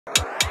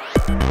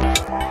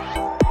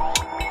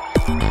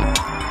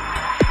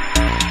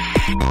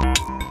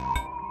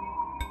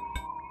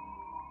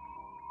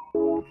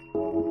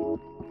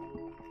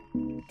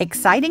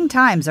Exciting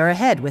times are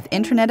ahead with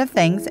Internet of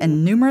Things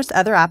and numerous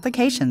other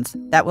applications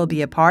that will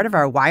be a part of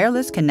our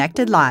wireless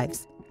connected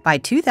lives. By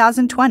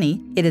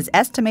 2020, it is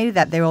estimated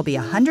that there will be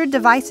 100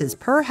 devices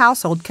per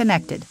household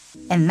connected,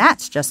 and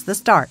that's just the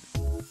start.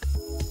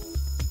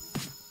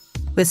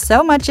 With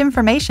so much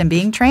information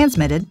being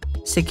transmitted,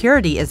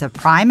 security is of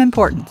prime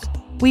importance.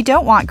 We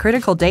don't want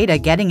critical data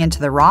getting into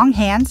the wrong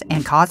hands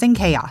and causing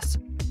chaos.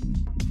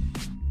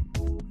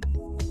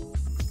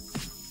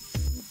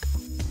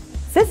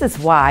 This is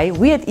why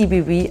we at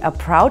EBV are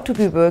proud to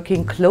be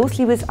working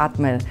closely with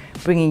Atmel,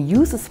 bringing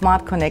you the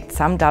SmartConnect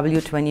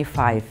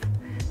SAMW25,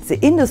 the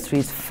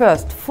industry's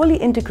first fully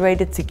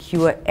integrated,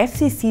 secure,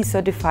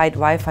 FCC-certified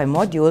Wi-Fi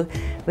module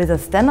with a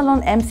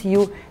standalone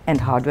MCU and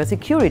hardware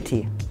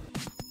security.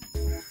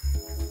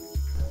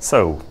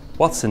 So,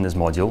 what's in this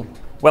module?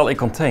 Well, it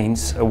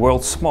contains a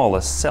world's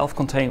smallest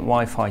self-contained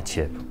Wi-Fi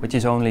chip, which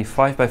is only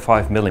 5 by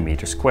 5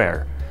 mm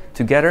square,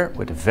 together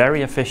with a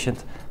very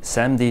efficient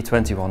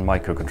SAMW25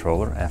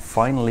 microcontroller, and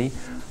finally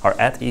our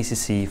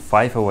ATECC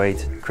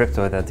 508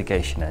 crypto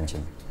authentication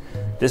engine.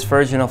 This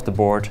version of the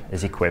board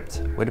is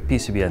equipped with a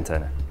PCB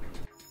antenna.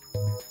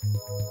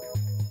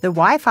 The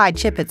Wi-Fi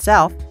chip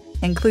itself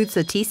includes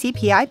the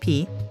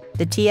TCP/IP,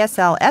 the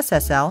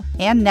TSL/SSL,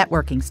 and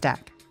networking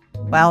stack,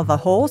 while the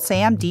whole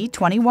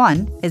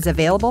SAMW25 is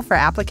available for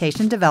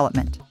application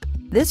development.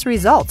 This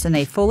results in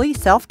a fully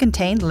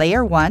self-contained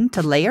Layer 1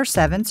 to Layer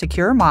 7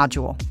 secure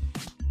module.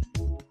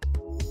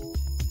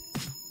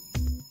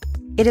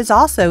 It is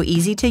also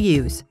easy to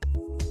use.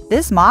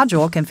 This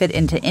module can fit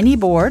into any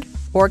board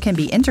or can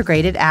be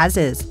integrated as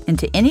is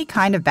into any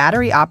kind of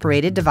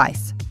battery-operated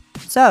device.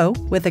 So,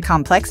 with the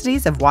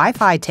complexities of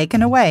Wi-Fi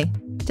taken away,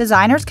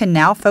 designers can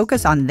now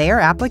focus on their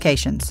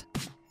applications.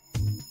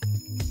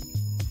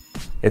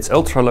 Its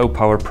ultra-low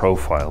power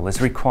profile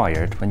is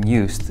required when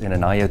used in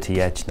an IoT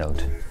edge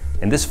node.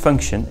 In this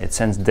function, it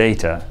sends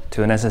data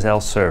to an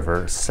SSL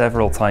server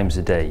several times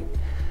a day.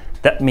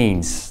 That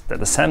means that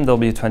the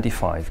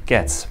SAMW25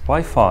 gets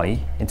Wi-Fi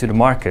into the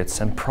markets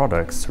and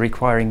products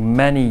requiring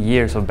many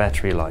years of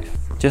battery life.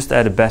 Just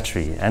add a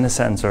battery and a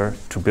sensor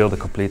to build a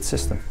complete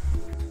system.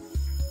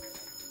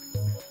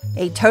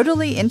 A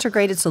totally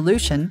integrated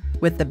solution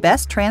with the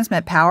best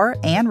transmit power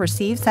and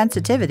receive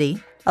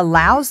sensitivity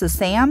allows the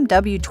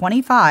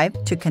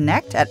SAMW25 to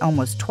connect at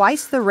almost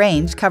twice the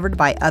range covered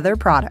by other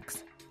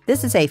products.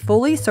 This is a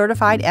fully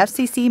certified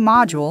FCC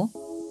module,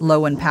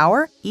 low in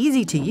power,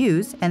 easy to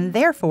use, and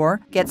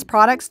therefore gets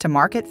products to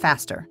market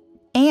faster.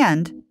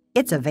 And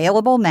it's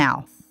available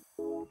now.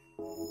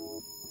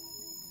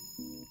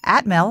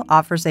 Atmel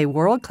offers a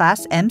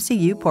world-class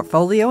MCU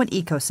portfolio and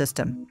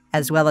ecosystem,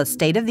 as well as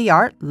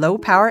state-of-the-art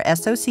low-power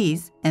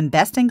SoCs and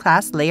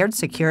best-in-class layered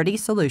security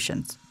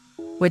solutions,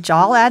 which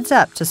all adds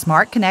up to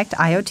SmartConnect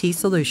IoT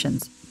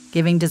solutions,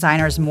 giving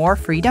designers more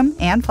freedom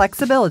and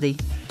flexibility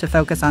to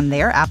focus on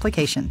their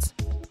applications.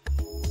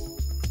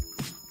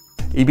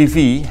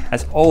 EBV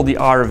has all the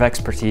RF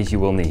expertise you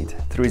will need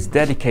through its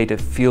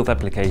dedicated field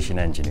application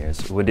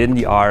engineers within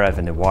the RF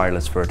and the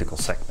wireless vertical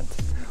segment.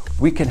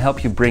 We can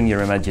help you bring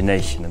your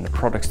imagination and the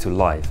products to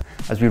life,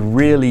 as we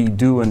really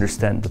do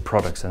understand the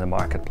products in the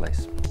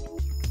marketplace.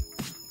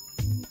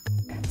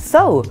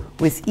 So,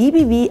 with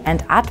EBV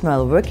and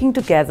Atmel working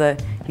together,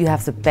 you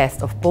have the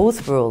best of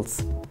both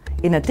worlds.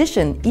 In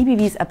addition,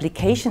 EBV's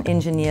application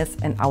engineers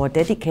and our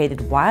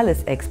dedicated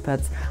wireless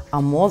experts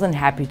are more than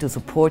happy to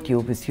support you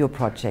with your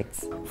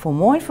projects. For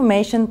more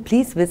information,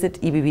 please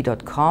visit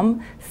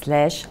ebv.com/rf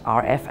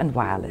and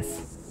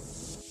wireless.